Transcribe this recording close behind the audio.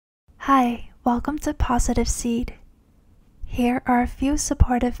Hi, welcome to Positive Seed. Here are a few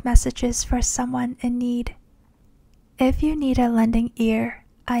supportive messages for someone in need. If you need a lending ear,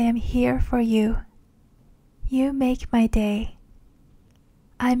 I am here for you. You make my day.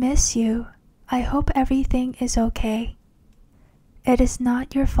 I miss you. I hope everything is okay. It is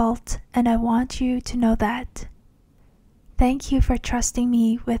not your fault, and I want you to know that. Thank you for trusting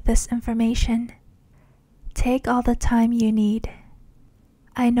me with this information. Take all the time you need.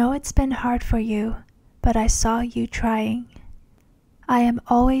 I know it's been hard for you, but I saw you trying. I am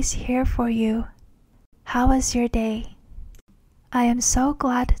always here for you. How was your day? I am so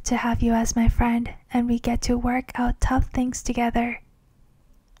glad to have you as my friend, and we get to work out tough things together.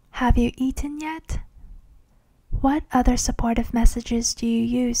 Have you eaten yet? What other supportive messages do you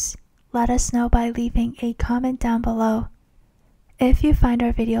use? Let us know by leaving a comment down below. If you find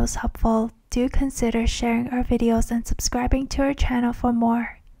our videos helpful, do consider sharing our videos and subscribing to our channel for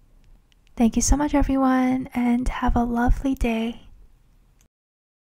more. Thank you so much everyone, and have a lovely day.